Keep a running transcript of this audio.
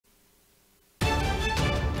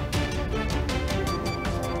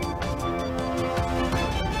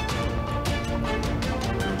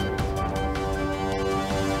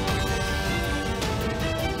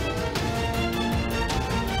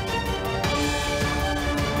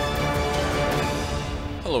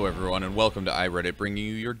Hello everyone and welcome to iReadit, bringing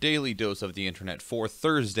you your daily dose of the internet for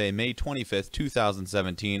Thursday, May 25th,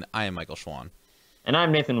 2017. I am Michael Schwahn. And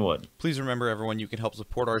I'm Nathan Wood. Please remember everyone, you can help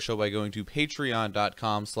support our show by going to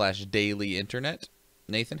patreon.com/dailyinternet.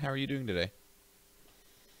 Nathan, how are you doing today?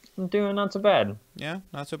 I'm doing not so bad. Yeah,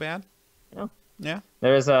 not so bad? Yeah. Yeah?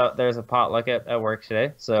 There's a potluck at work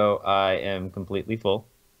today, so I am completely full.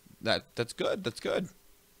 That's good, that's good.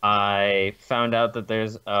 I found out that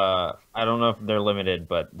there's I don't know if they're limited,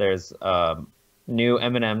 but there's new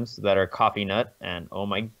M&Ms that are coffee nut, and oh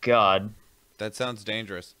my god, That sounds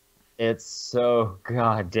dangerous. it's so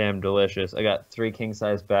goddamn delicious. I got 3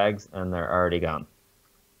 king-size bags and they're already gone.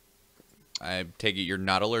 I take it you're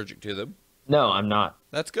not allergic to them. No, I'm not.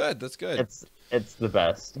 That's good, that's good. It's the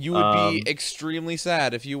best. You would be extremely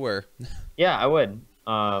sad if you were. Yeah, I would.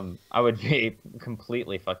 I would be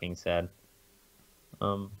completely fucking sad.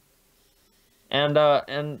 And I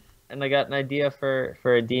got an idea for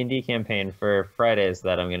a D&D campaign for Fridays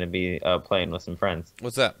that I'm going to be playing with some friends.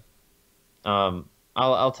 What's that?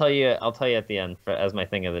 I'll tell you at the end as my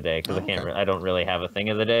thing of the day, because I don't really have a thing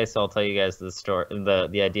of the day, so I'll tell you guys the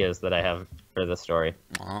ideas that I have for the story.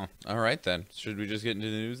 Oh, all right then. Should we just get into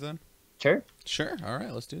the news then? Sure. Sure. All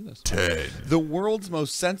right, let's do this. 10. The world's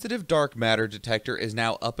most sensitive dark matter detector is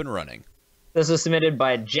now up and running. This was submitted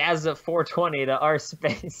by Jazza420 to our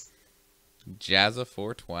space.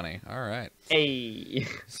 Jazza420. All right. Hey.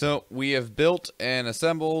 So we have built and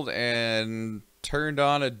assembled and turned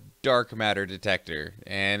on a dark matter detector,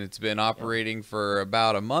 and it's been operating for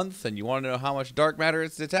about a month. And you want to know how much dark matter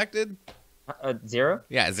it's detected? 0?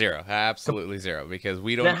 Yeah, 0. Absolutely 0, because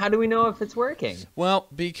we don't. Then how do we know if it's working? Well,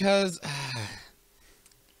 because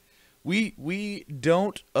we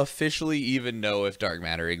don't officially even know if dark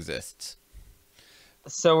matter exists.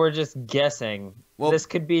 So we're just guessing. Well, this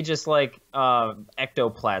could be just like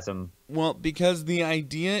ectoplasm. Well, because the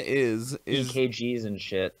idea is EKGs and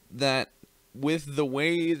shit. that with the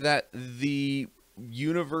way that the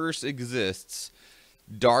universe exists,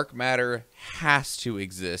 dark matter has to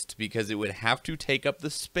exist because it would have to take up the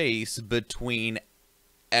space between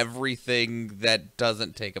everything that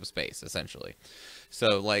doesn't take up space, essentially.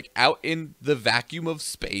 So, like, out in the vacuum of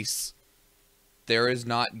space, there is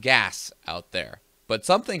not gas out there. But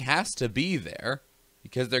something has to be there,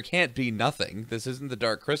 because there can't be nothing. This isn't the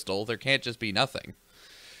Dark Crystal. There can't just be nothing.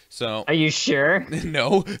 So, are you sure?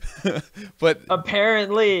 No. But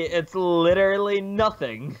apparently it's literally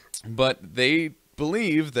nothing. But they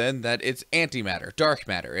believe then that it's antimatter, dark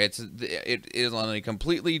matter. It is on a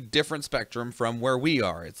completely different spectrum from where we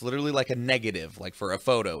are. It's literally like a negative, like for a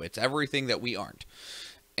photo. It's everything that we aren't.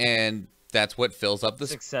 And that's what fills up the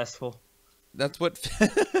successful. That's what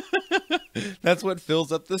that's what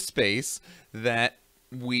fills up the space that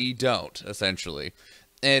we don't, essentially.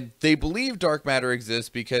 And they believe dark matter exists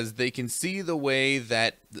because they can see the way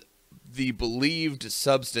that the believed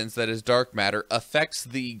substance that is dark matter affects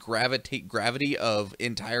the gravity of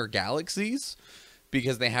entire galaxies,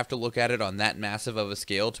 because they have to look at it on that massive of a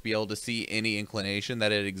scale to be able to see any inclination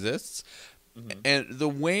that it exists. Mm-hmm. And the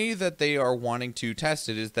way that they are wanting to test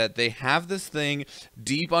it is that they have this thing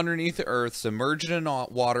deep underneath the earth, submerged in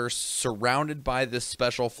water, surrounded by this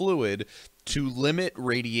special fluid to limit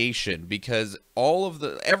radiation, because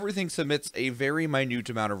everything submits a very minute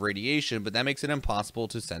amount of radiation, but that makes it impossible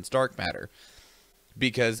to sense dark matter,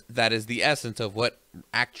 because that is the essence of what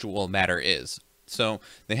actual matter is. So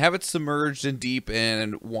they have it submerged and deep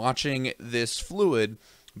and watching this fluid,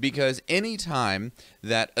 because any time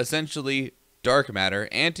that essentially dark matter,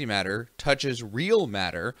 antimatter, touches real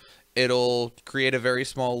matter, it'll create a very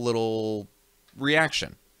small little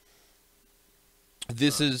reaction.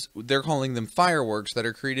 They're calling them fireworks that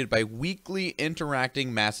are created by weakly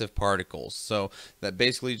interacting massive particles. So that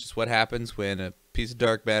basically just what happens when a piece of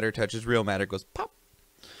dark matter touches real matter, it goes pop.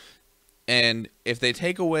 And if they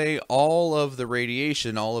take away all of the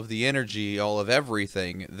radiation, all of the energy, all of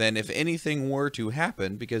everything, then if anything were to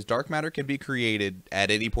happen, because dark matter can be created at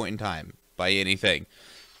any point in time by anything,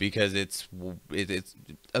 because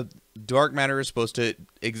dark matter is supposed to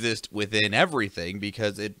exist within everything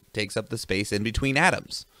because it takes up the space in between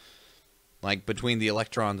atoms, like between the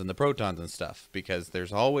electrons and the protons and stuff, because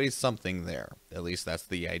there's always something there. At least that's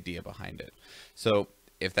the idea behind it. So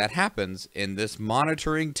if that happens in this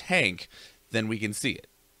monitoring tank, then we can see it,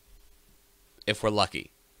 if we're lucky.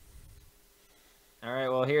 All right,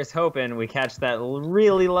 well, here's hoping we catch that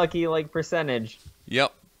really lucky percentage.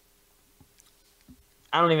 Yep.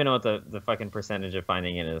 I don't even know what the fucking percentage of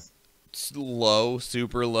finding it is. It's low,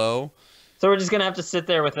 super low. So we're just gonna have to sit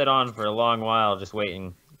there with it on for a long while, just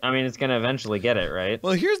waiting I mean, it's gonna eventually get it, right?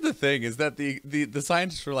 Well, here's the thing: is that the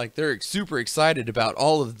scientists were like they're super excited about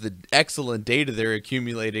all of the excellent data they're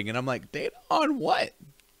accumulating, and I'm like, data on what?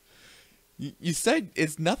 You said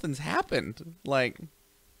nothing's happened. Like,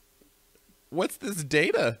 what's this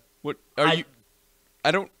data? What are you? I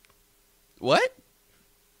don't. What?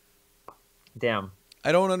 Damn.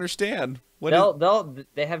 I don't understand.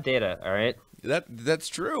 They have data, all right? That's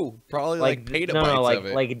true. Probably like petabytes of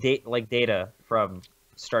it. Like data from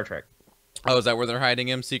Star Trek. Oh, is that where they're hiding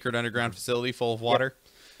him? Secret underground facility full of water?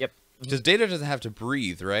 Yep. Because Data doesn't have to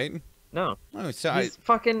breathe, right? No. Oh, so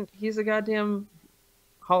He's a goddamn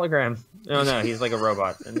hologram. No, he's like a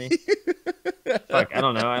robot, isn't he? Fuck, I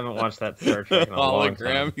don't know. I haven't watched that Star Trek in a long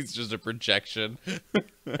time. He's just a projection.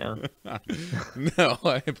 Yeah. No,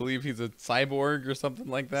 I believe he's a cyborg or something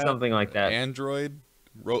like that. Something like that. Android?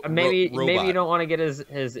 Maybe robot. you don't want to get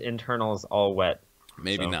his internals all wet.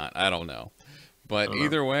 Maybe so. not. I don't know. But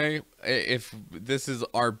either way, if this is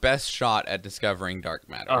our best shot at discovering dark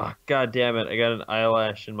matter. Oh, god damn it. I got an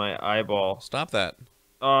eyelash in my eyeball. Stop that.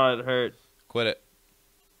 Oh, it hurt. Quit it.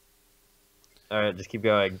 Alright, just keep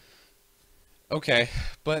going. Okay,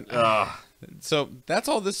 but so that's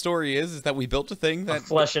all this story is that we built a thing that... I'll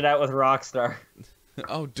flesh it out with Rockstar.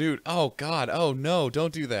 Oh, dude. Oh, God. Oh, no.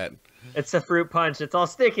 Don't do that. It's a fruit punch. It's all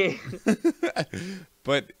sticky.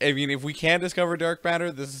 But, I mean, if we can discover dark matter,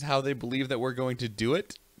 this is how they believe that we're going to do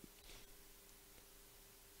it?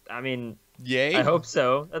 I mean... Yay? I hope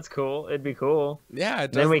so. That's cool. It'd be cool. Yeah,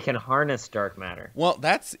 it does. Then we can harness dark matter. Well,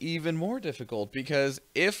 that's even more difficult, because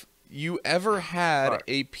if you ever had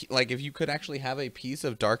if you could actually have a piece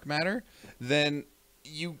of dark matter, then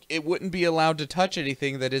it wouldn't be allowed to touch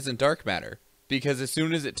anything that isn't dark matter. Because as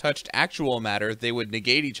soon as it touched actual matter, they would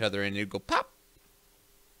negate each other and it'd go pop.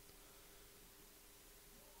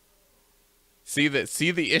 See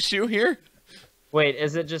the issue here? Wait,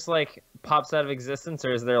 is it just like pops out of existence,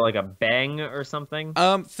 or is there like a bang or something?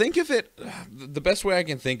 Think of it, the best way I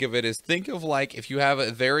can think of it is think of like if you have a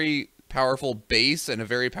very powerful base and a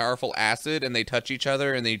very powerful acid and they touch each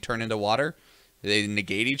other and they turn into water. They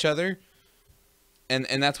negate each other. And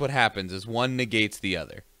that's what happens is one negates the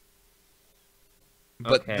other.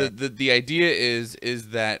 But okay. the idea is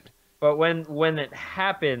that but when it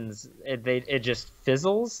happens, it just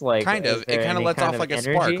fizzles, like kind of. It kind of lets off like a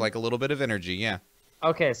spark, like a little bit of energy, yeah.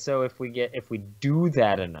 Okay, so if we do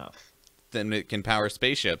that enough, then it can power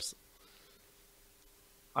spaceships.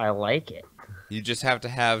 I like it. You just have to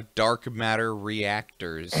have dark matter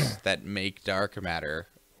reactors that make dark matter,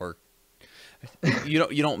 or you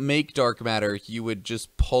don't make dark matter. You would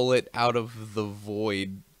just pull it out of the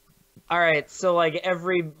void. All right, so like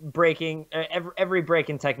every break in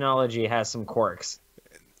technology has some quirks.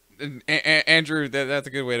 Andrew, that's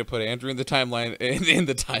a good way to put it. Andrew in the timeline,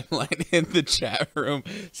 in the chat room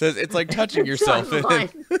says it's like touching yourself.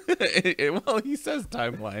 Well, he says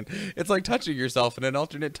timeline. It's like touching yourself in an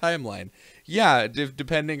alternate timeline. Yeah,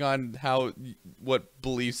 depending on what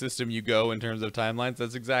belief system you go in terms of timelines,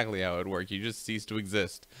 that's exactly how it works. You just cease to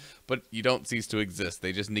exist, but you don't cease to exist.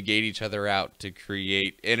 They just negate each other out to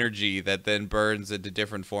create energy that then burns into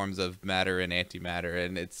different forms of matter and antimatter,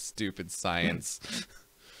 and it's stupid science.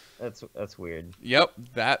 That's weird. Yep,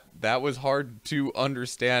 that was hard to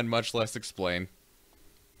understand, much less explain.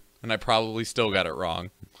 And I probably still got it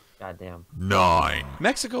wrong. Goddamn. 9.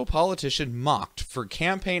 Mexico politician mocked for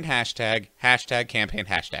campaign hashtag campaign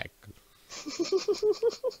hashtag.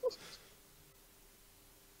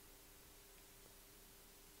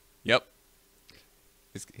 Yep.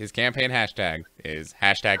 His campaign hashtag is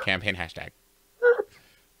hashtag campaign hashtag.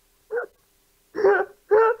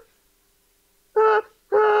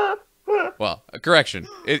 Well, a correction.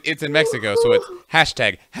 It's in Mexico, so it's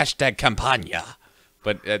hashtag campaña.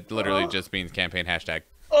 But it literally just means campaign hashtag.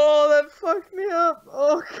 Oh, that fucked me up.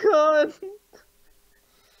 Oh, God.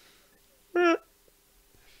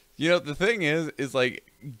 You know, the thing is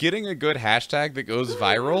like, getting a good hashtag that goes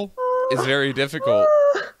viral is very difficult.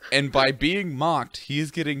 And by being mocked, he's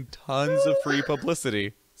getting tons of free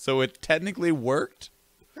publicity. So it technically worked.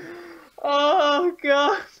 Oh,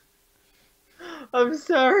 God. I'm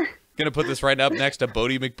sorry. Gonna put this right up next to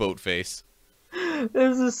Bodie McBoatface.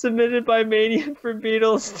 This is submitted by Manian for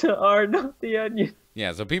Beatles to R, not the Onion.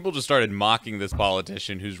 Yeah, so people just started mocking this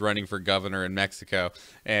politician who's running for governor in Mexico,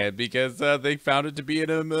 and because they found it to be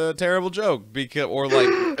a terrible joke. Or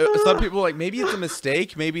like some people like maybe it's a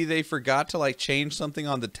mistake, maybe they forgot to like change something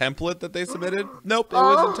on the template that they submitted. Nope, it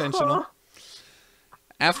was intentional.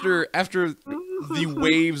 After the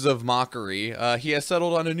waves of mockery, he has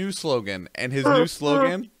settled on a new slogan, and his new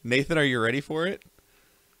slogan, Nathan, are you ready for it?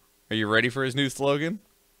 Are you ready for his new slogan?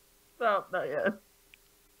 No, not yet.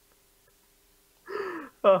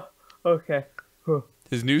 Oh, okay.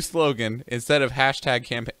 His new slogan, instead of hashtag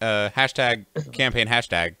campaign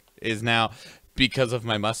hashtag, is now because of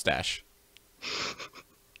my mustache.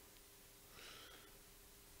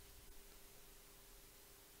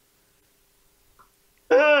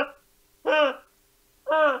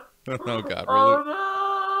 Oh God,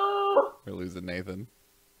 we're losing Nathan.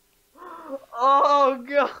 Oh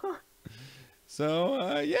God.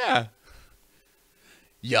 So yeah.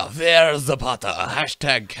 Ja, wer Zapata?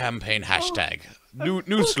 Hashtag campaign hashtag.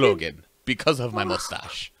 New slogan, because of my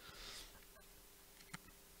mustache.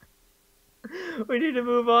 We need to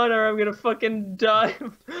move on or I'm gonna fucking die.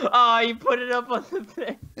 Ah, you put it up on the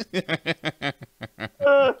thing.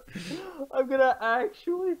 I'm gonna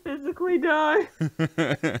actually physically die.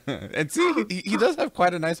 And see, he does have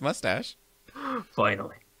quite a nice mustache.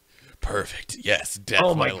 Finally. Perfect. Yes, death.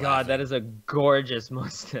 Oh my God, that is a gorgeous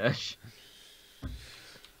mustache.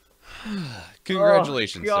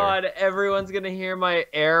 Congratulations, oh God, sir. everyone's gonna hear my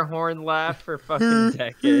air horn laugh for fucking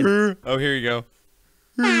decades. Oh, here you go.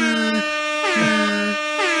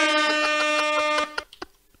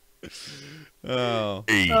 Oh.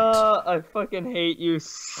 I fucking hate you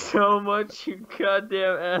so much, you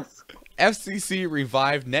goddamn ass. FCC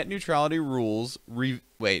revived net neutrality rules.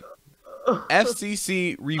 Wait.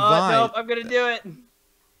 FCC revived. Nope, I'm gonna do it.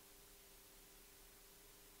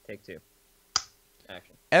 Take two.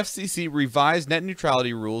 Action. FCC revised net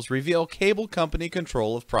neutrality rules reveal cable company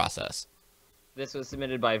control of process. This was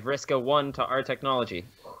submitted by Vriska1 to our technology.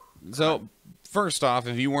 So, first off,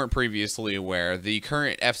 if you weren't previously aware, the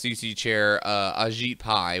current FCC chair, Ajit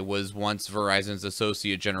Pai, was once Verizon's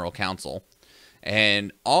Associate General Counsel.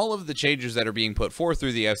 And all of the changes that are being put forth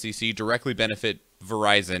through the FCC directly benefit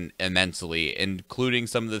Verizon immensely, including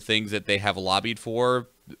some of the things that they have lobbied for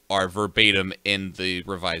are verbatim in the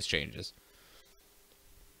revised changes.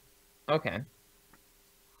 Okay.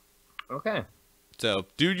 Okay. So,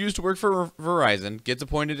 dude used to work for Verizon, gets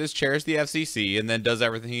appointed as chair of the FCC, and then does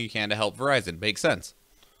everything he can to help Verizon. Makes sense.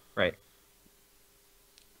 Right.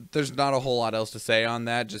 There's not a whole lot else to say on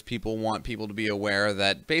that. Just people want people to be aware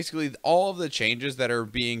that basically all of the changes that are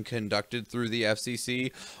being conducted through the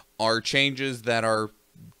FCC are changes that are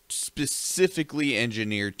specifically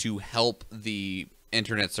engineered to help the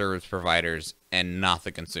internet service providers and not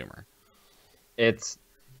the consumer. It's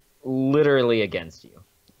literally against you.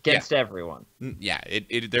 Against everyone. Yeah,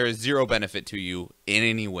 there is zero benefit to you in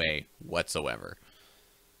any way whatsoever.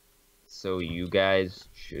 So you guys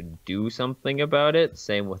should do something about it.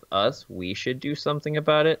 Same with us. We should do something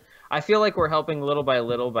about it. I feel like we're helping little by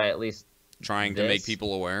at least trying to make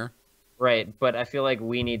people aware. Right, but I feel like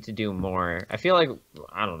we need to do more. I feel like,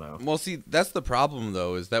 I don't know. Well, see, that's the problem,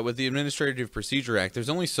 though, is that with the Administrative Procedure Act, there's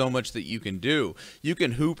only so much that you can do. You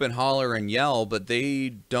can hoop and holler and yell, but they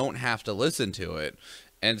don't have to listen to it.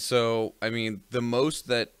 And so, I mean, the most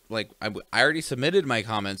that, like, I already submitted my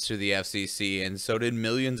comments to the FCC, and so did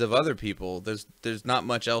millions of other people. There's not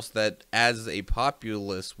much else that, as a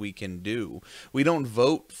populace, we can do. We don't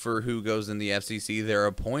vote for who goes in the FCC. They're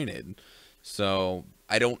appointed. So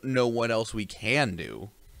I don't know what else we can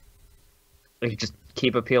do. Like, just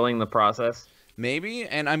keep appealing the process? Maybe.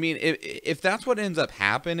 And I mean, if that's what ends up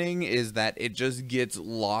happening, is that it just gets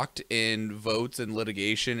locked in votes and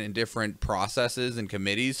litigation in different processes and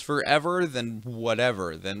committees forever, then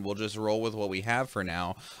whatever. Then we'll just roll with what we have for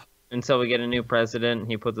now. Until we get a new president and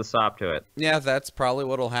he puts a stop to it. Yeah, that's probably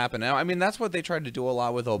what'll happen now. I mean, that's what they tried to do a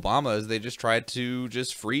lot with Obama, is they just tried to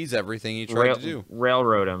just freeze everything he tried to do.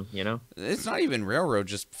 Railroad him, you know? It's not even railroad,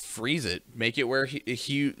 just freeze it. Make it where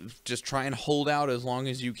he just try and hold out as long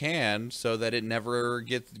as you can so that it never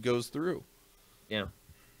goes through. Yeah.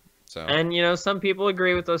 So. And, you know, some people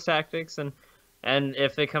agree with those tactics, and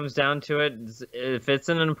if it comes down to it, if it's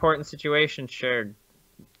an important situation, sure,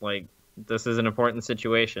 like, this is an important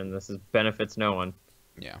situation. This benefits no one.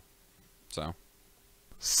 Yeah. So.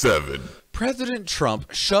 7. President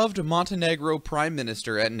Trump shoved Montenegro prime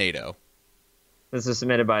minister at NATO. This is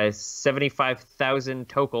submitted by 75,000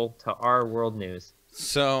 Tokel to our World News.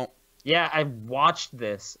 So. Yeah, I watched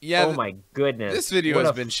this. Yeah. Oh my goodness. This video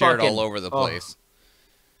has been shared all over the place.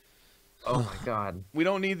 Oh my god. We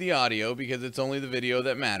don't need the audio because it's only the video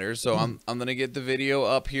that matters. So I'm gonna get the video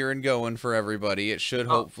up here and going for everybody. It should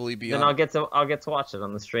hopefully be. Then I'll get to watch it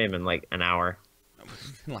on the stream in like an hour.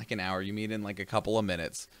 Like an hour? You mean in like a couple of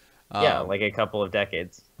minutes? Yeah, like a couple of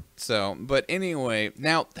decades. So, but anyway,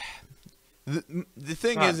 now the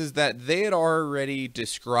thing is that they had already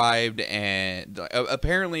described, and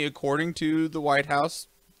apparently according to the White House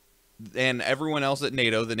and everyone else at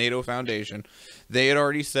NATO, the NATO Foundation, they had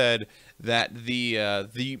already said that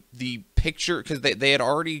the picture, because they had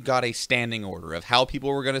already got a standing order of how people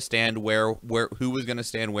were going to stand where who was going to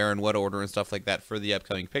stand where in what order and stuff like that for the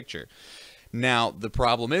upcoming picture. Now the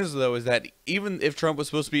problem is though is that even if Trump was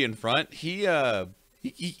supposed to be in front, he's a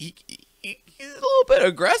little bit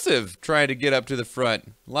aggressive trying to get up to the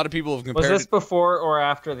front. A lot of people have compared. Was this before or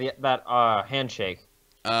after that handshake?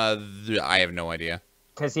 I have no idea.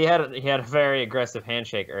 Because he had a very aggressive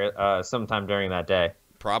handshake sometime during that day.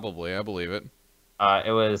 Probably, I believe it.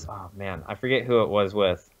 It was, oh man, I forget who it was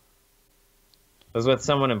with. It was with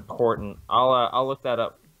someone important. I'll look that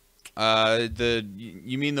up.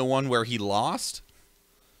 You mean the one where he lost?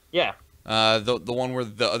 Yeah. The one where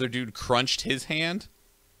the other dude crunched his hand?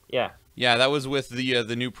 Yeah. Yeah, that was with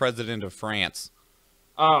the new president of France.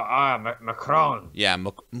 Oh, Macron. Yeah,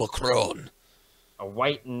 Macron. A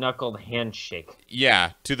white-knuckled handshake.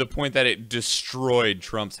 Yeah, to the point that it destroyed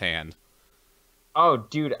Trump's hand. Oh,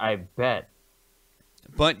 dude, I bet.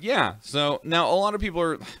 But yeah, so now a lot of people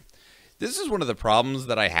are... This is one of the problems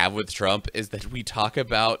that I have with Trump, is that we talk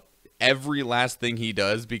about every last thing he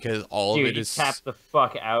does because all of it is... Dude, he tapped the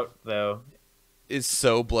fuck out, though. Is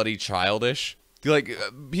so bloody childish. Like,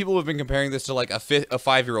 people have been comparing this to like a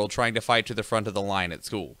 5-year-old trying to fight to the front of the line at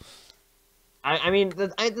school. I mean,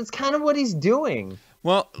 that's kind of what he's doing.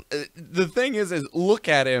 Well, the thing is look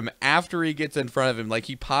at him after he gets in front of him. Like,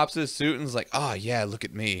 he pops his suit and is like, oh, yeah, look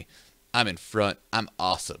at me. I'm in front. I'm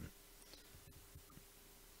awesome.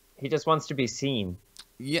 He just wants to be seen.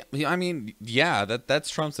 Yeah, I mean, yeah,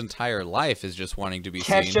 that's Trump's entire life is just wanting to be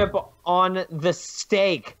seen. Ketchup on the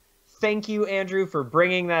steak. Thank you, Andrew, for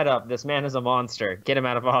bringing that up. This man is a monster. Get him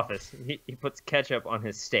out of office. He puts ketchup on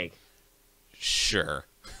his steak. Sure.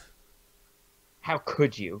 How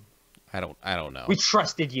could you? I don't know. We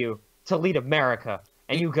trusted you to lead America,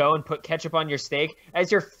 and you go and put ketchup on your steak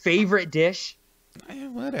as your favorite dish?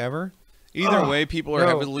 Whatever. Either way, people are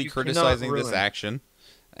heavily criticizing this action.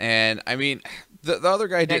 And, I mean, the other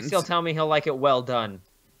guy didn't... Next he'll tell me he'll like it well done.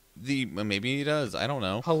 Maybe he does. I don't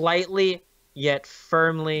know. Politely, yet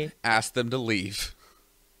firmly... Ask them to leave.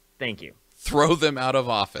 Thank you. Throw them out of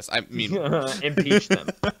office. I mean... Impeach them.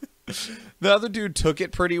 The other dude took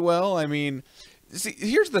it pretty well. I mean... See,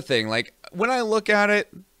 here's the thing. Like, when I look at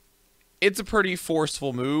it, it's a pretty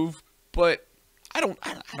forceful move, but I don't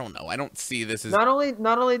know. I don't see this as... Not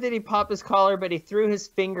only did he pop his collar, but he threw his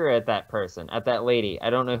finger at that person, at that lady. I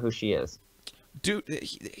don't know who she is. Dude,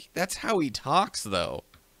 that's how he talks, though.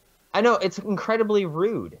 I know, it's incredibly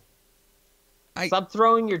rude. Stop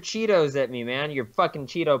throwing your Cheetos at me, man. Your fucking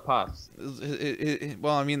Cheeto puffs.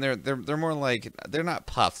 Well, I mean, they're more like... They're not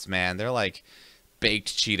puffs, man. They're like...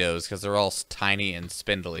 baked Cheetos because they're all tiny and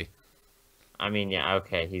spindly. I mean, yeah,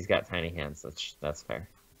 okay, he's got tiny hands. That's fair.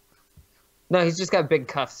 No, he's just got big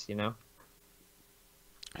cuffs, you know?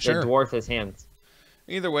 Sure. They dwarf his hands.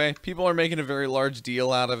 Either way, people are making a very large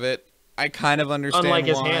deal out of it. I kind of understand Unlike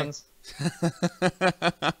his why. hands.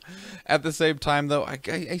 At the same time, though,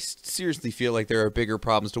 I seriously feel like there are bigger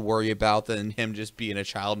problems to worry about than him just being a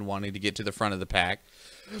child and wanting to get to the front of the pack.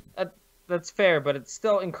 That's fair, but it's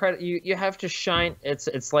still incredible. You have to shine.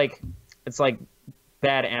 It's like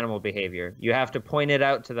bad animal behavior. You have to point it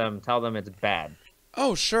out to them, tell them it's bad.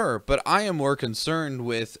 Oh, sure, but I am more concerned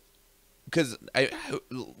with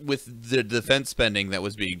with the defense spending that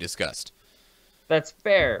was being discussed. That's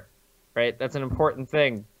fair, right? That's an important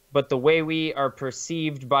thing. But the way we are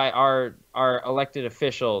perceived by our elected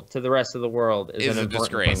official to the rest of the world is an a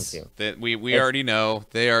disgrace. Thing too. That we already know.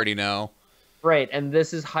 They already know. Right, and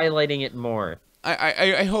this is highlighting it more.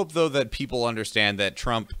 I hope, though, that people understand that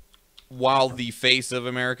Trump, while the face of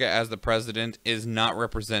America as the president, is not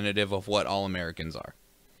representative of what all Americans are.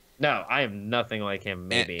 No, I am nothing like him,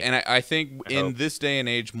 maybe. And I think in this day and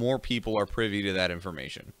age, more people are privy to that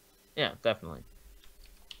information. Yeah, definitely.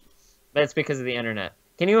 That's because of the internet.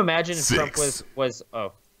 Can you imagine if Trump was...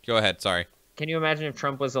 Oh. Go ahead, sorry. Can you imagine if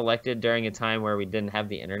Trump was elected during a time where we didn't have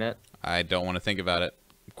the internet? I don't want to think about it.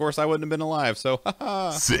 Of course, I wouldn't have been alive, so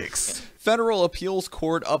haha. 6. Federal appeals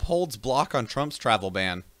court upholds block on Trump's travel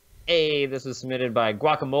ban. Hey, this was submitted by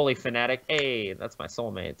Guacamole Fanatic. Hey, that's my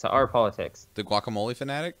soulmate. To Our Politics. The Guacamole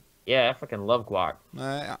Fanatic? Yeah, I fucking love guac.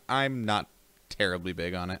 I'm not terribly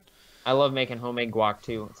big on it. I love making homemade guac,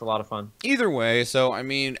 too. It's a lot of fun. Either way, so, I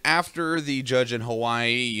mean, after the judge in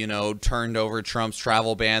Hawaii, turned over Trump's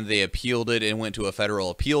travel ban, they appealed it and went to a federal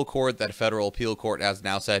appeal court. That federal appeal court has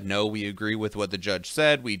now said, no, we agree with what the judge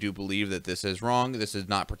said. We do believe that this is wrong. This is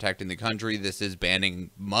not protecting the country. This is banning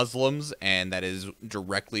Muslims, and that is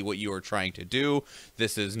directly what you are trying to do.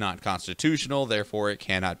 This is not constitutional, therefore it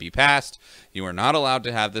cannot be passed. You are not allowed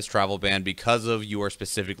to have this travel ban because of you are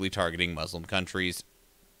specifically targeting Muslim countries.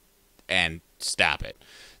 and stop it.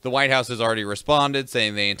 The White House has already responded,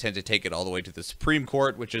 saying they intend to take it all the way to the Supreme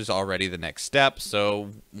Court, which is already the next step.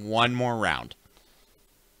 So one more round.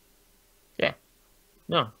 Yeah.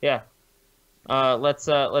 No. Yeah.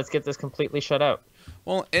 Let's get this completely shut out.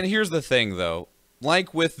 Well, and here's the thing, though.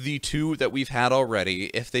 Like with the two that we've had already,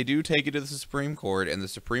 if they do take it to the Supreme Court and the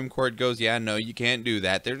Supreme Court goes, yeah, no, you can't do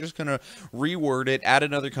that, they're just going to reword it, add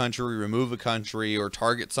another country, remove a country, or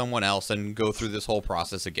target someone else and go through this whole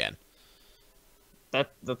process again.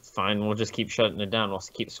 That's fine. We'll just keep shutting it down. We'll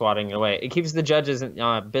keep swatting it away. It keeps the judges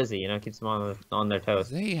busy, you know, keeps them on their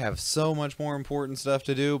toes. They have so much more important stuff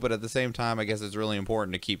to do, but at the same time, I guess it's really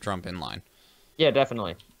important to keep Trump in line. Yeah,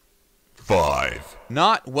 definitely. 5.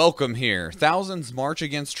 Not welcome here. Thousands march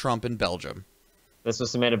against Trump in Belgium. This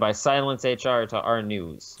was submitted by Silence HR to our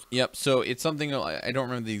news. Yep, so it's something, I don't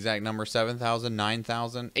remember the exact number, 7,000,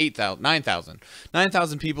 9,000, 8,000, 9,000.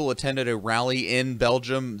 9,000 people attended a rally in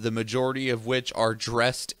Belgium, the majority of which are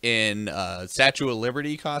dressed in Statue of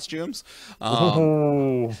Liberty costumes.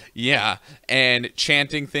 Yeah, and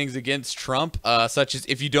chanting things against Trump, such as,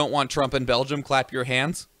 if you don't want Trump in Belgium, clap your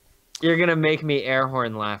hands. You're going to make me air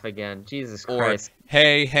horn laugh again. Jesus Christ. Or,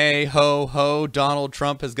 hey, hey, ho, ho, Donald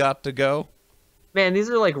Trump has got to go. Man, these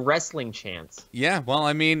are like wrestling chants. Yeah, well,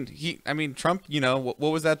 I mean, Trump, you know, what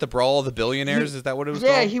was that? The Brawl of the Billionaires? Is that what it was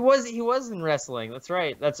called? Yeah, he was in wrestling. That's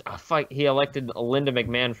right. That's a fight. He elected Linda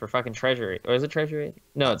McMahon for fucking Treasury. Or is it Treasury?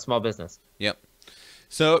 No, it's small business. Yep.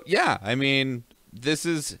 So, yeah, I mean, this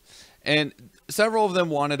is, and several of them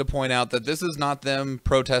wanted to point out that this is not them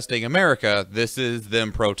protesting America. This is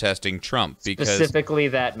them protesting Trump. Because, specifically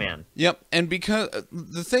that man. Yep, and because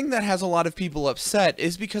the thing that has a lot of people upset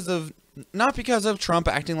is because of, not because of Trump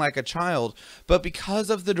acting like a child, but because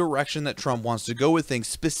of the direction that Trump wants to go with things,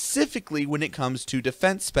 specifically when it comes to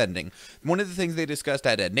defense spending. One of the things they discussed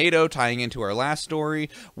at NATO, tying into our last story,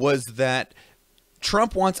 was that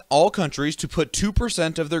Trump wants all countries to put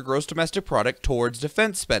 2% of their gross domestic product towards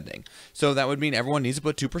defense spending. So that would mean everyone needs to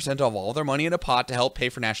put 2% of all their money in a pot to help pay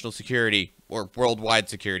for national security, or worldwide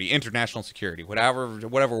security, international security,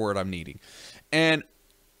 whatever word I'm needing. And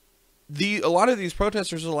a lot of these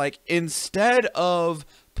protesters are like, instead of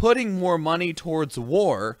putting more money towards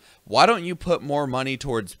war, why don't you put more money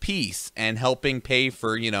towards peace and helping pay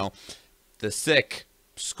for, you know, the sick,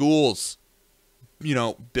 schools, you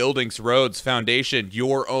know, buildings, roads, foundation,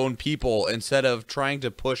 your own people, instead of trying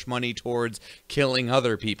to push money towards killing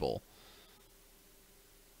other people.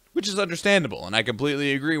 Which is understandable, and I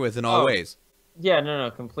completely agree with in all ways. Yeah,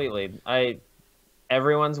 no, completely.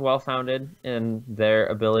 Everyone's well-founded in their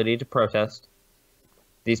ability to protest.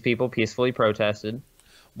 These people peacefully protested.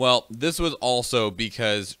 Well, this was also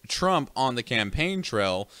because Trump, on the campaign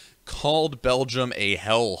trail, called Belgium a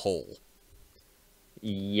hellhole.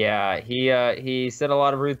 Yeah, he said a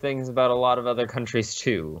lot of rude things about a lot of other countries,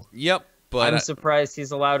 too. Yep, but I'm surprised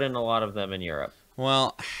he's allowed in a lot of them in Europe.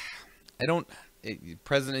 Well, I don't...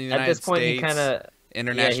 President of the United At this point, States, he kind of...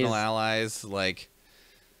 international allies, like...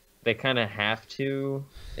 They kind of have to,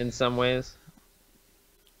 in some ways.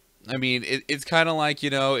 I mean, it's kind of like,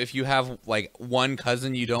 you know, if you have, like, one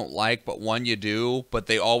cousin you don't like, but one you do, but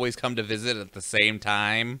they always come to visit at the same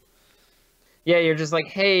time. Yeah, you're just like,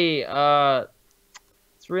 hey,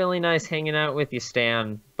 it's really nice hanging out with you,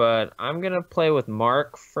 Stan, but I'm going to play with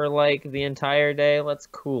Mark for, like, the entire day. Let's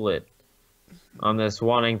cool it on this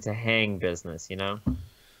wanting to hang business, you know?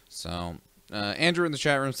 So... Andrew in the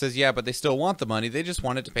chat room says, yeah, but they still want the money. They just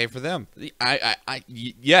want it to pay for them.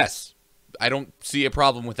 Yes, I don't see a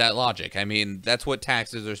problem with that logic. I mean, that's what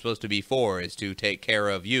taxes are supposed to be for, is to take care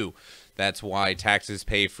of you. That's why taxes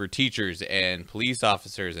pay for teachers and police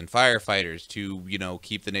officers and firefighters to, you know,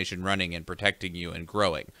 keep the nation running and protecting you and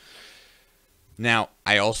growing. Now,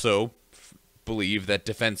 I also believe that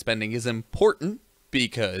defense spending is important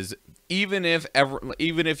because even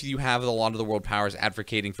if you have a lot of the world powers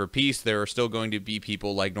advocating for peace, there are still going to be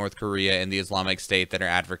people like North Korea and the Islamic State that are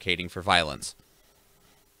advocating for violence.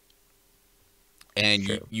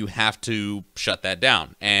 And you have to shut that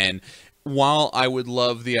down. And while I would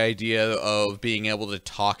love the idea of being able to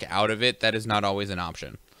talk out of it, that is not always an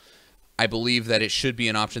option. I believe that it should be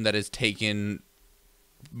an option that is taken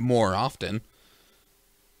more often,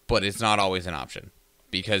 but it's not always an option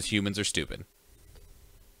because humans are stupid.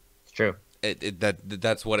 True.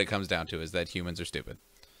 That's what it comes down to, is that humans are stupid.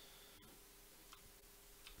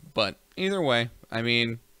 But either way, I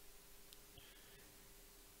mean...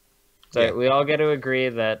 So yeah. We all get to agree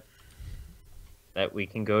that we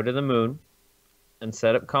can go to the moon and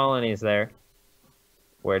set up colonies there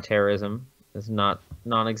where terrorism is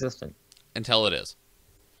non-existent. Until it is.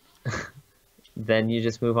 Then you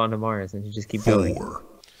just move on to Mars and you just keep going.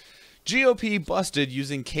 GOP busted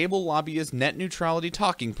using cable lobbyist net neutrality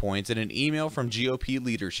talking points in an email from GOP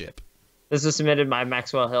leadership. This was submitted by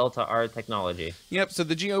Maxwell Hill to our technology. Yep, so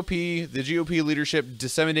the GOP leadership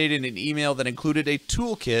disseminated an email that included a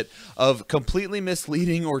toolkit of completely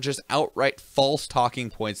misleading or just outright false talking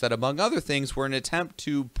points that, among other things, were an attempt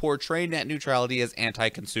to portray net neutrality as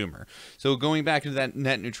anti-consumer. So going back to that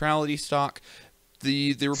net neutrality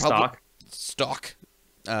the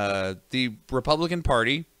Republican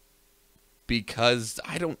Party, because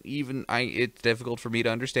it's difficult for me to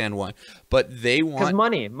understand why, but they want... Because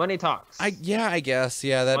money talks. I guess,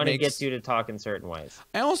 that money gets you to talk in certain ways.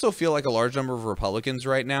 I also feel like a large number of Republicans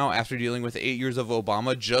right now, after dealing with 8 years of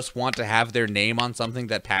Obama, just want to have their name on something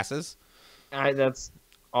that passes. That's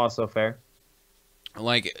also fair.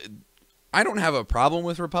 Like, I don't have a problem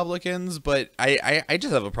with Republicans, but I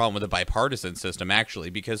just have a problem with the bipartisan system, actually,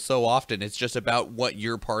 because so often it's just about what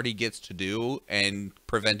your party gets to do and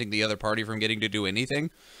preventing the other party from getting to do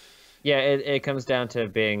anything. Yeah, it comes down to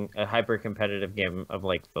being a hyper-competitive game of,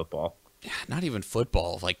 like, football. Yeah, not even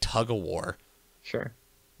football, like tug-of-war. Sure.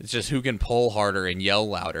 It's just who can pull harder and yell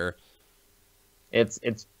louder. It's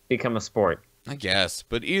become a sport. I guess,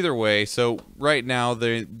 but either way, so right now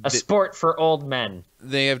a sport for old men.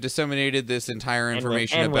 They have disseminated this entire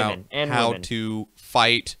information about how to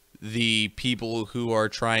fight the people who are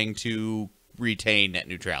trying to retain net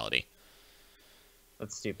neutrality.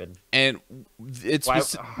 That's stupid. And it's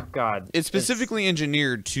specifically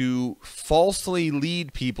engineered to falsely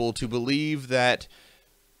lead people to believe that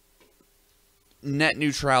net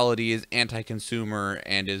neutrality is anti-consumer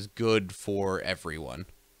and is good for everyone.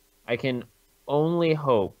 I can only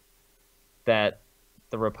hope that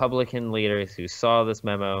the Republican leaders who saw this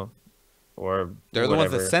memo, or they're the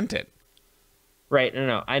ones that sent it. Right?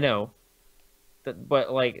 No, I know.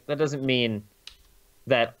 But like, that doesn't mean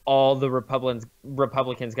that all the Republicans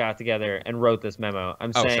got together and wrote this memo.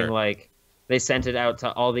 I'm saying, like, they sent it out to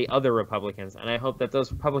all the other Republicans, and I hope that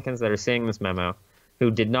those Republicans that are seeing this memo, who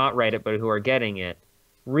did not write it but who are getting it,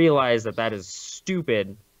 realize that that is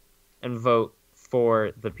stupid and vote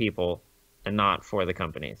for the people and not for the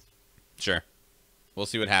companies. Sure. We'll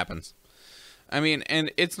see what happens. I mean,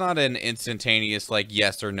 and it's not an instantaneous, like,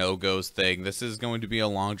 yes or no goes thing. This is going to be a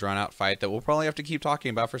long, drawn-out fight that we'll probably have to keep talking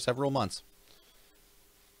about for several months.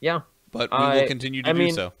 Yeah. But we will continue to do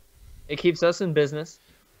so. It keeps us in business.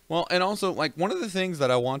 Well, and also, like, one of the things that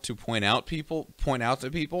I want to point out to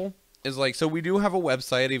people is, like, so we do have a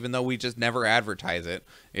website, even though we just never advertise it.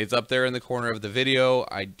 It's up there in the corner of the video.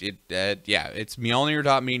 It's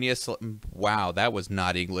Mjolnir.media. Wow, that was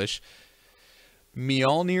not English.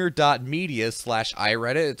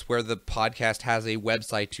 Mjolnir.media/iReadit. It's where the podcast has a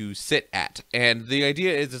website to sit at. And the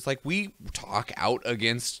idea is, it's like, we talk out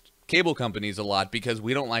against cable companies a lot because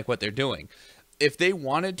we don't like what they're doing. If they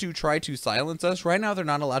wanted to try to silence us, right now they're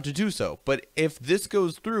not allowed to do so. But if this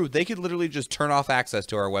goes through, they could literally just turn off access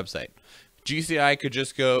to our website. GCI could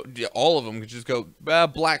just go, all of them could just go,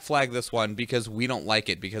 black flag this one because we don't like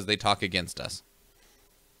it because they talk against us.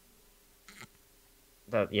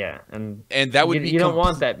 And that would you don't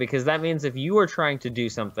want that, because that means if you are trying to do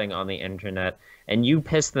something on the internet and you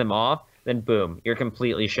piss them off, then boom, you're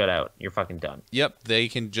completely shut out. You're fucking done. Yep, they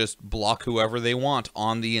can just block whoever they want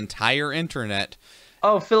on the entire internet.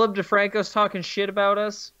 Oh, Philip DeFranco's talking shit about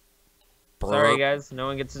us? Brr. Sorry, guys. No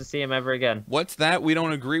one gets to see him ever again. What's that? We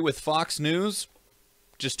don't agree with Fox News?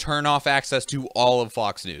 Just turn off access to all of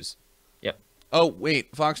Fox News. Yep. Oh,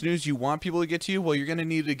 wait. Fox News, you want people to get to you? Well, you're going to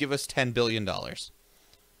need to give us $10 billion.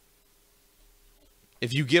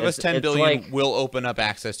 If you give us $10 billion, we'll open up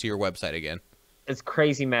access to your website again. It's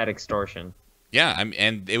crazy mad extortion. Yeah,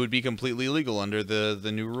 and it would be completely illegal under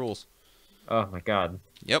the new rules. Oh my god.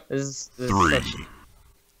 Yep. This is 3.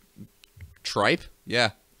 Tripe? Yeah.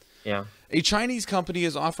 Yeah. A Chinese company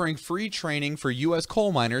is offering free training for U.S.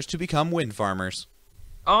 coal miners to become wind farmers.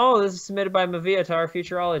 Oh, this is submitted by Mavia to our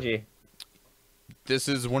Futurology. This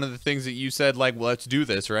is one of the things that you said, like, let's do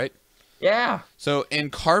this, right? Yeah. So in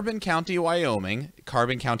Carbon County, Wyoming,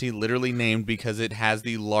 Carbon County literally named because it has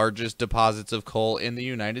the largest deposits of coal in the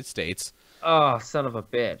United States. Oh, son of a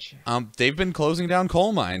bitch. They've been closing down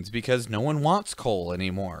coal mines because no one wants coal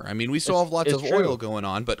anymore. I mean, we still have lots of oil going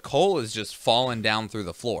on, but coal is just falling down through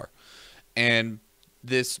the floor. And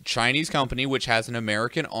this Chinese company, which has an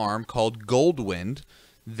American arm called Goldwind,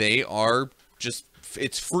 they are just...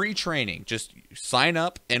 It's free training. Just sign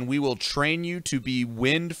up and we will train you to be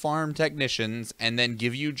wind farm technicians and then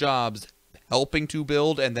give you jobs helping to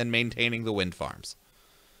build and then maintaining the wind farms.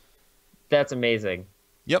 That's amazing.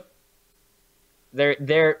 Yep.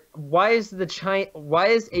 Why is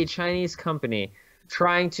a Chinese company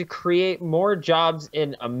trying to create more jobs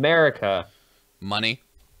in America Money.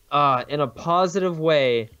 in a positive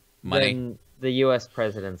way Money. than the U.S.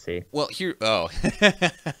 presidency. Well, here,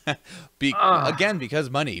 again, because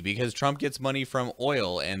money, because Trump gets money from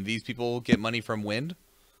oil, and these people get money from wind.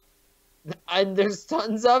 And there's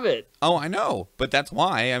tons of it. Oh, I know, but that's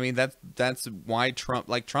why. I mean, that's why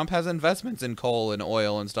Trump has investments in coal and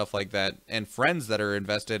oil and stuff like that, and friends that are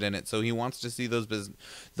invested in it. So he wants to see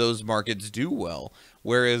those markets do well.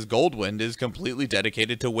 Whereas Goldwind is completely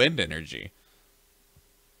dedicated to wind energy.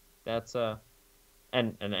 That's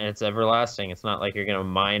and it's everlasting. It's not like you're gonna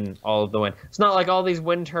mine all of the wind. It's not like all these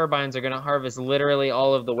wind turbines are gonna harvest literally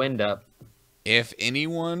all of the wind up. If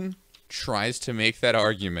anyone tries to make that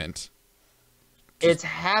argument, it's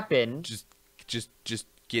happened. Just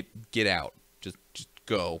get out. Just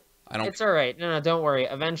go. I don't. It's all right. No, don't worry.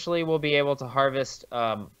 Eventually, we'll be able to harvest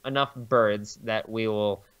enough birds that we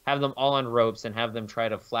will have them all on ropes and have them try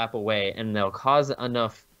to flap away, and they'll cause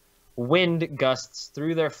enough wind gusts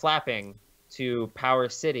through their flapping to power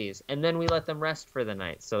cities, and then we let them rest for the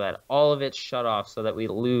night so that all of it's shut off, so that we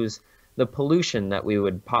lose the pollution that we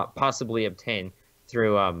would possibly obtain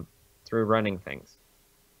through running things.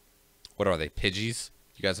 What are they, Pidgeys?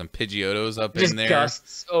 You got some Pidgeotos up Just in there?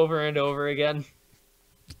 gusts over and over again.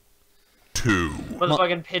 2.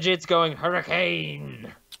 Motherfucking Pidgeot's going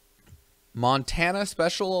hurricane. Montana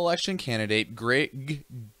special election candidate Greg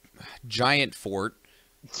Gianforte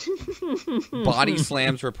body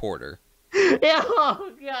slams reporter. Yeah,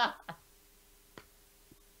 oh god.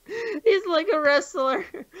 He's like a wrestler.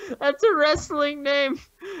 That's a wrestling name.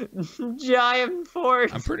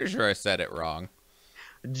 Gianforte. I'm pretty sure I said it wrong.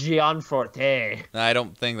 Gianforte. I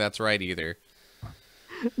don't think that's right either.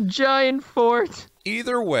 Gianforte.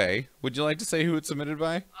 Either way, would you like to say who it's submitted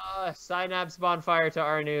by? Synapse Bonfire to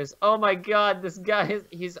our news. Oh my god, this guy,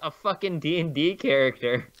 he's a fucking D&D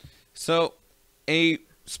character. So, a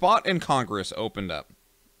spot in Congress opened up.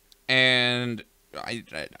 And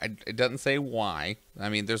it doesn't say why. I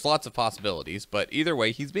mean, there's lots of possibilities. But either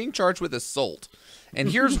way, he's being charged with assault. And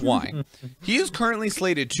here's why. He is currently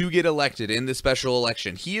slated to get elected in this special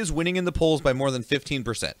election. He is winning in the polls by more than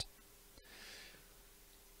 15%.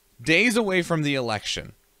 Days away from the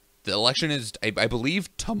election. The election is, I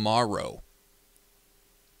believe, tomorrow.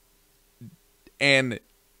 And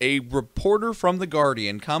a reporter from The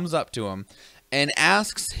Guardian comes up to him and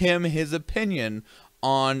asks him his opinion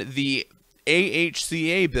on the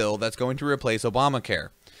AHCA bill that's going to replace Obamacare.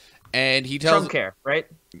 And he tells Trumpcare, right?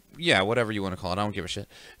 Yeah, whatever you want to call it. I don't give a shit.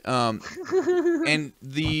 And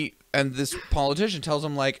this politician tells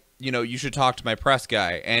him, like, you know, you should talk to my press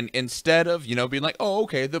guy. And instead of, you know, being like, oh,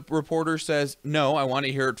 okay, the reporter says, no, I want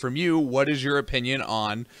to hear it from you. What is your opinion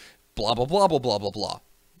on blah, blah, blah, blah, blah, blah, blah.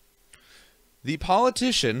 The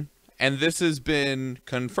politician, and this has been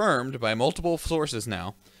confirmed by multiple sources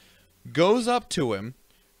now, goes up to him,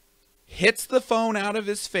 hits the phone out of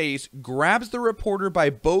his face, grabs the reporter by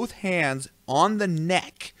both hands on the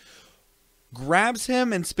neck, grabs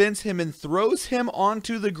him and spins him and throws him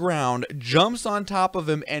onto the ground, jumps on top of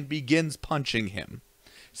him and begins punching him,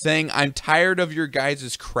 saying, I'm tired of your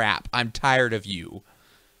guys' crap. I'm tired of you.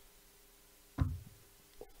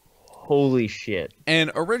 Holy shit.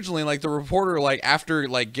 And originally, like, the reporter, like, after,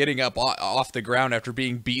 like, getting up off the ground after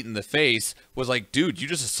being beat in the face, was like, dude, you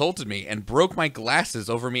just assaulted me and broke my glasses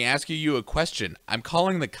over me asking you a question. I'm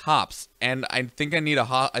calling the cops, and I think I need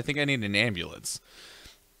an ambulance.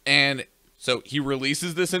 And so he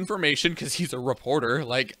releases this information because he's a reporter.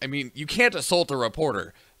 Like, I mean, you can't assault a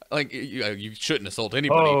reporter. Like, you shouldn't assault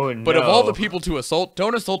anybody. Oh, but of no. all the people to assault,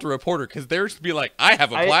 don't assault a reporter, because theirs to be like, I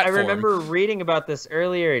have a platform. I remember reading about this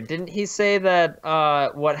earlier. Didn't he say that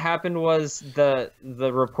what happened was the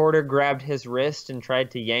reporter grabbed his wrist and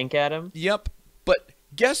tried to yank at him? Yep. But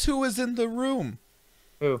guess who was in the room?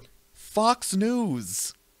 Who? Fox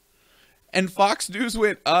News. And Fox News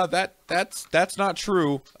went, that's not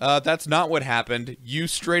true. That's not what happened. You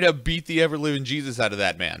straight up beat the ever-living Jesus out of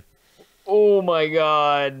that man. Oh my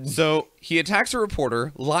god. So he attacks a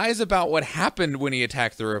reporter, lies about what happened when he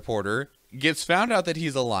attacked the reporter, gets found out that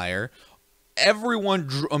he's a liar. Everyone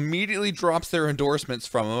immediately drops their endorsements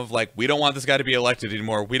from him of like, we don't want this guy to be elected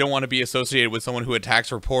anymore. We don't want to be associated with someone who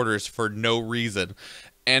attacks reporters for no reason.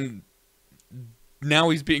 And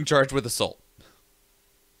now he's being charged with assault.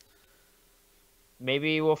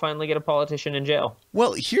 Maybe we'll finally get a politician in jail.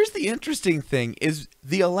 Well, here's the interesting thing is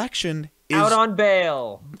the election is out on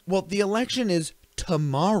bail. Well, the election is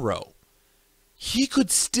tomorrow. He could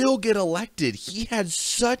still get elected. He had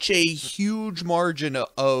such a huge margin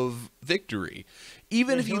of victory.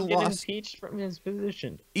 even if he He'll get lost, impeached from his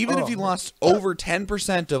position. even if he lost over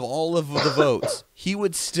 10% of all of the votes, he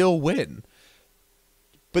would still win.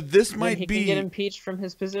 But this might he be can get impeached from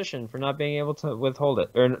his position for not being able to withhold it,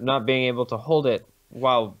 or not being able to hold it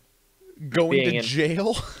while going being to in...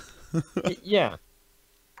 jail. Yeah.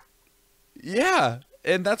 Yeah,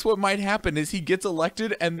 and that's what might happen is he gets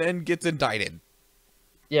elected and then gets indicted.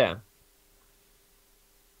 Yeah.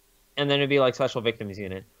 And then it'd be like Special Victims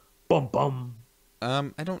Unit. Bum bum.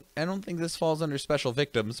 I don't think this falls under special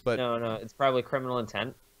victims, but No, it's probably criminal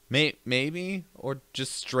intent. maybe or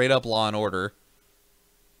just straight up Law and Order.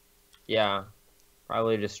 Yeah.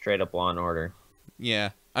 Probably just straight up Law and Order.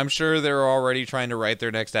 Yeah, I'm sure they're already trying to write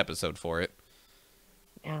their next episode for it.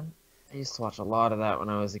 Yeah. I used to watch a lot of that when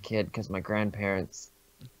I was a kid because my grandparents.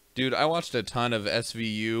 Dude, I watched a ton of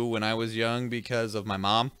SVU when I was young because of my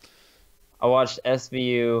mom. I watched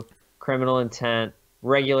SVU, Criminal Intent,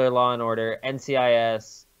 Regular Law and Order,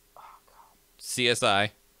 NCIS, CSI.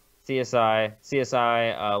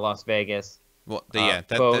 CSI, Las Vegas. Well, yeah,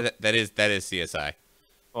 both. that is CSI.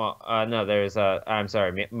 Well, no, there's I'm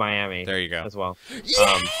sorry, Miami. There you go. As well.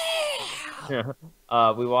 Yeah!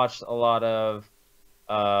 We watched a lot of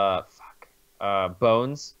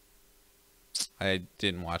Bones. I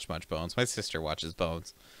didn't watch much Bones. My sister watches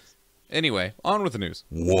Bones. Anyway, on with the news.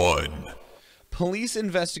 1. Police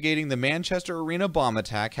investigating the Manchester Arena bomb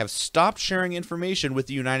attack have stopped sharing information with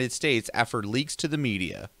the United States after leaks to the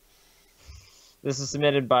media. This is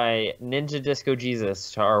submitted by Ninja Disco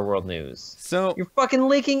Jesus to Our World News. So You're fucking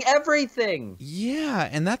leaking everything. yeah,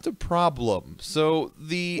 and that's a problem. So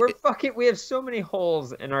We have so many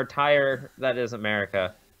holes in our tire that is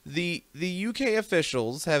America. The UK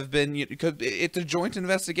officials have been, because it's a joint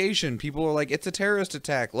investigation. People are like, it's a terrorist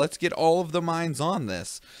attack. Let's get all of the minds on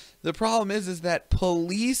this. The problem is that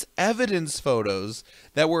police evidence photos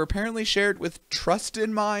that were apparently shared with trusted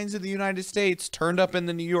minds in the United States turned up in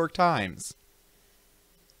the New York Times.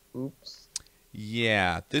 Oops.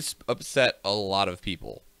 Yeah, this upset a lot of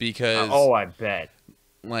people because I bet.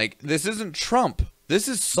 like, this isn't Trump. This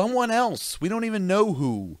is someone else. We don't even know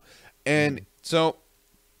who. And so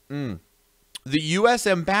the U.S.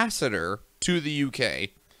 ambassador to the UK,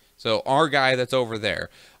 so our guy that's over there,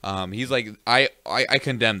 he's like, I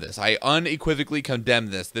condemn this. I unequivocally condemn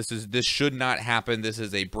this. This should not happen. This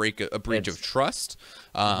is a breach of trust.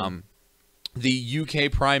 The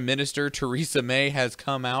UK Prime Minister Theresa May has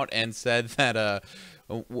come out and said that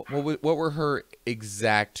what were her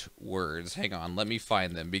exact words? Hang on, let me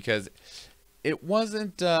find them because it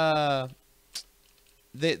wasn't they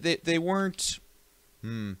weren't.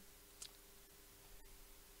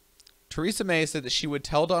 Theresa May said that she would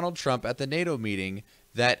tell Donald Trump at the NATO meeting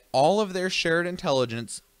that all of their shared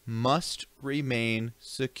intelligence must remain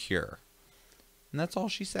secure. And that's all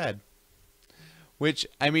she said. Which,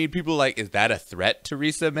 I mean, people are like, is that a threat,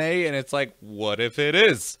 Theresa May? And it's like, what if it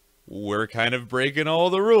is? We're kind of breaking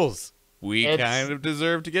all the rules. We kind of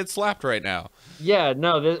deserve to get slapped right now. Yeah,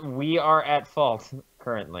 no, we are at fault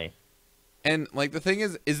currently. And, like, the thing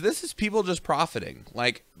is people just profiting.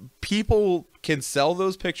 Like, people can sell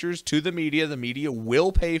those pictures to the media. The media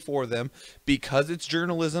will pay for them. Because it's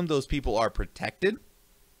journalism, those people are protected.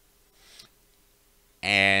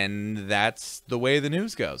 And that's the way the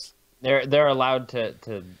news goes. They're allowed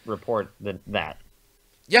to report that.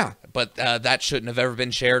 Yeah, but that shouldn't have ever been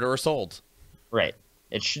shared or sold. Right.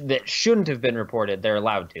 That shouldn't have been reported. They're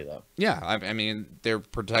allowed to, though. Yeah, I mean, they're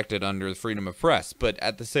protected under the freedom of press. But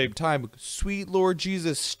at the same time, sweet Lord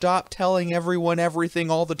Jesus, stop telling everyone everything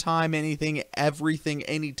all the time, anything, everything,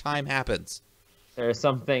 anytime happens. There are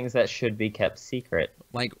some things that should be kept secret.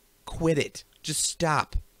 Like, quit it. Just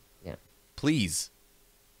stop. Yeah. Please.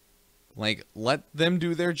 Like, let them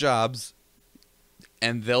do their jobs,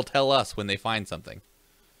 and they'll tell us when they find something.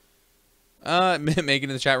 Megan in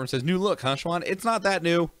the chat room says, new look, huh, Schwahn? It's not that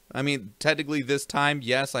new. I mean, technically this time,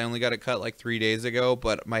 yes, I only got it cut like 3 days ago,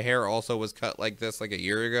 but my hair also was cut like this like a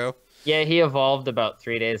year ago. Yeah, he evolved about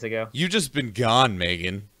 3 days ago. You've just been gone,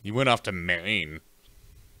 Megan. You went off to Maine.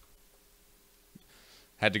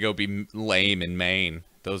 Had to go be lame in Maine.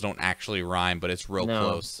 Those don't actually rhyme, but it's real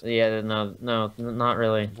close. Yeah, no, not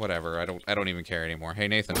really. Whatever, I don't even care anymore. Hey,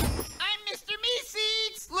 Nathan. I'm Mr.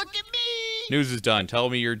 Meeseeks! Look at me! News is done.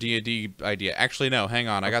 Tell me your D&D idea. Actually, no, hang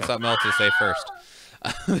on. I got something else to say first.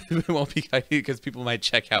 It won't be because people might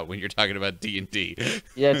check out when you're talking about D&D.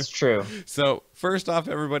 Yeah, it's true. So, First off,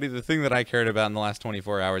 everybody, the thing that I cared about in the last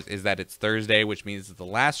 24 hours is that it's Thursday, which means it's the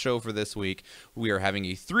last show for this week. We are having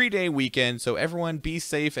a 3-day weekend, so everyone be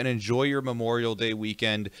safe and enjoy your Memorial Day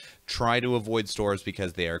weekend. Try to avoid stores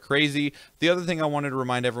because they are crazy. The other thing I wanted to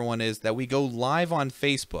remind everyone is that we go live on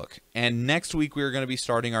Facebook, and next week we are going to be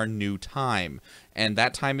starting our new time. And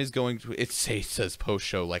that time is going to, it says post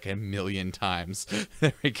show like a million times.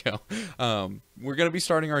 There we go. We're going to be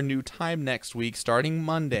starting our new time next week, starting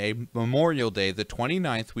Monday, Memorial Day, the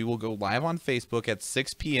 29th. We will go live on Facebook at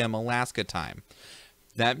 6 p.m. Alaska time.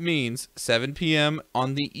 That means 7 p.m.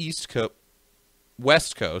 on the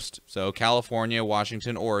West Coast, so California,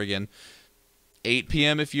 Washington, Oregon. 8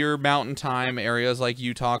 p.m. if you're mountain time, areas like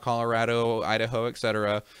Utah, Colorado, Idaho,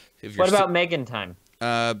 etc. What about Megan time?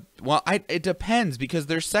 Well, it depends, because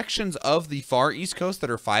there's sections of the far East Coast that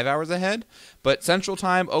are 5 hours ahead, but Central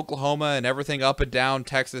Time, Oklahoma, and everything up and down,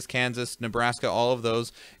 Texas, Kansas, Nebraska, all of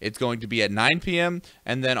those, it's going to be at 9 p.m.,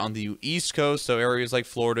 and then on the East Coast, so areas like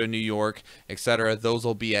Florida, New York, etc., those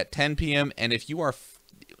will be at 10 p.m., and if you are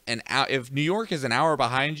if New York is an hour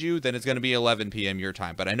behind you, then it's going to be 11 p.m. your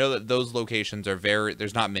time, but I know that those locations are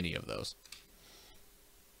there's not many of those.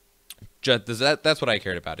 That's what I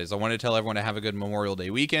cared about, is I want to tell everyone to have a good Memorial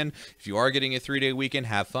Day weekend. If you are getting a 3-day weekend,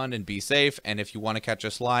 have fun and be safe. And if you want to catch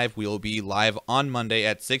us live, we will be live on Monday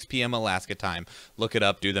at 6 p.m. Alaska time. Look it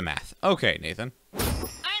up, do the math. Okay, Nathan. I'm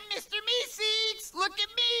Mr. Meeseeks. Look at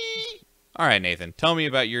me. All right, Nathan, tell me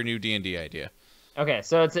about your new D&D idea. Okay,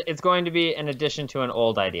 so it's going to be an addition to an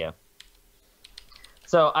old idea.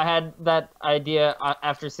 So I had that idea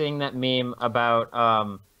after seeing that meme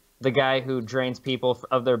about the guy who drains people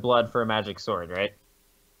of their blood for a magic sword, right?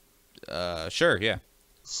 Sure, yeah.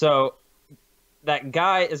 So that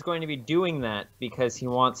guy is going to be doing that because he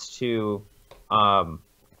wants to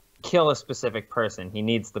kill a specific person. He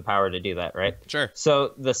needs the power to do that, right? Sure.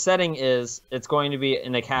 So the setting is, it's going to be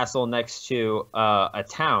in a castle next to a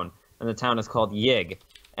town, and the town is called Yig.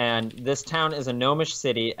 And this town is a gnomish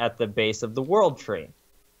city at the base of the World Tree.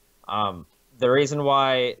 The reason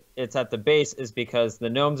why it's at the base is because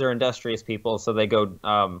the gnomes are industrious people, so they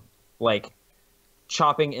go like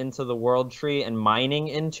chopping into the World Tree and mining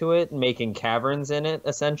into it, making caverns in it,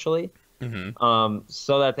 essentially,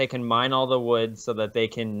 so that they can mine all the wood, so that they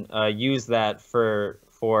can use that for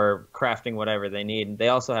crafting whatever they need. They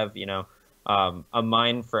also have, a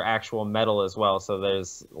mine for actual metal as well, so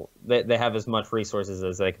they have as much resources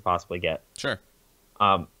as they could possibly get. Sure.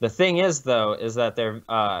 The thing is, though, is that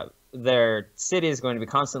their city is going to be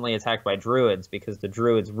constantly attacked by druids, because the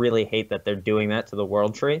druids really hate that they're doing that to the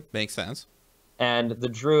World Tree. Makes sense. And the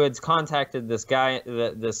druids contacted this guy,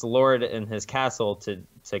 this lord in his castle, to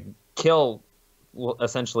kill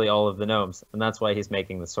essentially all of the gnomes, and that's why he's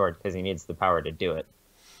making the sword, because he needs the power to do it.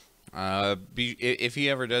 If he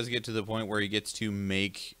ever does get to the point where he gets to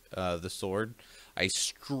make the sword, I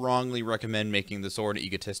strongly recommend making the sword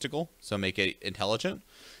egotistical, so make it intelligent.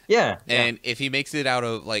 Yeah. And if he makes it out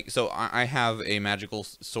of, like, so I have a magical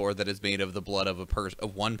sword that is made of the blood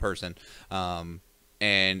of one person,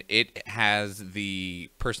 and it has the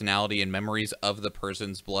personality and memories of the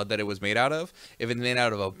person's blood that it was made out of. If it's made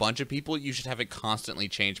out of a bunch of people, you should have it constantly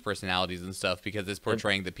change personalities and stuff, because it's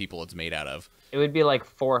portraying the people it's made out of. It would be like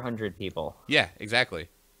 400 people. Yeah, exactly.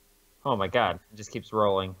 Oh my god, it just keeps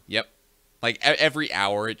rolling. Yep. Like every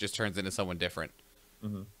hour, it just turns into someone different.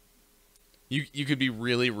 Mm-hmm. You could be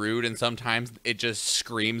really rude, and sometimes it just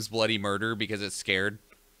screams bloody murder because it's scared.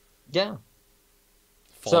 Yeah.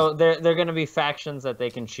 So they're going to be factions that they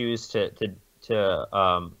can choose to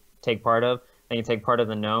take part of. They can take part of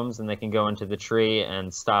the gnomes, and they can go into the tree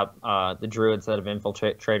and stop the druids that have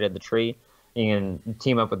infiltrated the tree. You can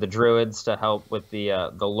team up with the druids to help with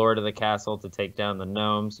the lord of the castle to take down the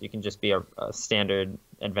gnomes. You can just be a standard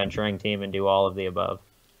adventuring team and do all of the above.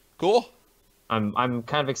 Cool. I'm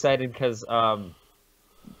kind of excited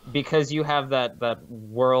because you have that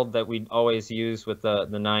world that we always use with the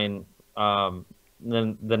 9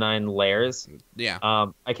 the 9 layers. Yeah.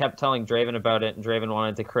 I kept telling Draven about it, and Draven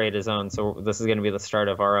wanted to create his own. So this is going to be the start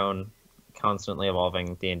of our own constantly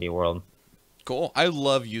evolving D&D world. Cool. I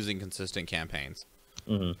love using consistent campaigns.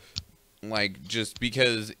 Like, just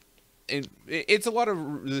because it's a lot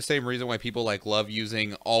of the same reason why people love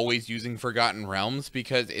always using Forgotten Realms,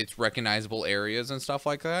 because it's recognizable areas and stuff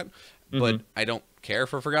like that. But I don't care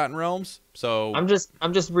for Forgotten Realms, so I'm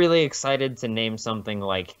just really excited to name something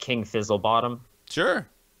like King Fizzlebottom. Sure,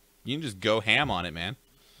 you can just go ham on it, man.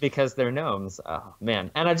 Because they're gnomes. Oh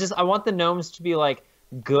man, and I want the gnomes to be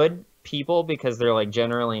good people, because they're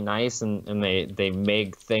generally nice, and they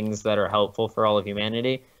make things that are helpful for all of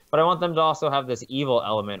humanity. But I want them to also have this evil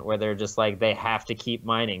element where they're just like, they have to keep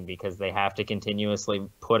mining because they have to continuously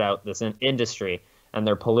put out this industry, and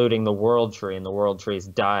they're polluting the world tree, and the world tree is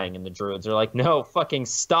dying, and the druids are like, no, fucking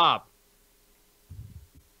stop.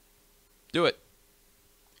 Do it.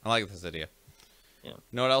 I like this idea. Yeah. You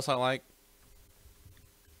know what else I like?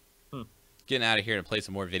 Hmm. Getting out of here to play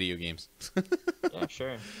some more video games. Yeah,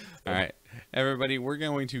 sure. All right, everybody, we're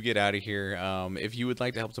going to get out of here. If you would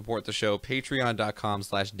like to help support the show,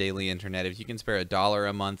 patreon.com/dailyinternet. If you can spare $1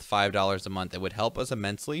 a month, $5 a month, it would help us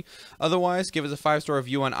immensely. Otherwise, give us a 5-star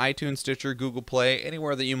review on iTunes, Stitcher, Google Play,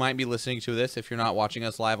 anywhere that you might be listening to this if you're not watching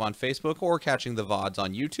us live on Facebook or catching the VODs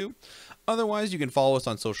on YouTube. Otherwise, you can follow us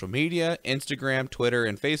on social media, Instagram, Twitter,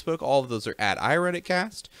 and Facebook. All of those are at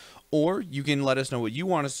iReaditCast. Or you can let us know what you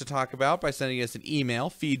want us to talk about by sending us an email,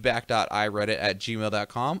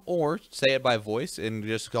 feedback.ireadit@gmail.com, or say it by voice and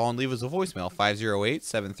just call and leave us a voicemail,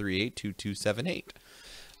 508-738-2278.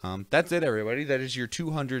 That's it, everybody. That is your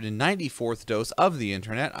 294th dose of the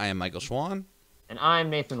internet. I am Michael Schwahn. And I'm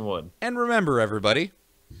Nathan Wood. And remember, everybody,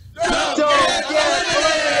 Don't get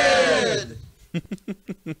played!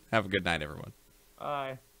 have a good night, everyone.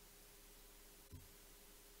 Bye.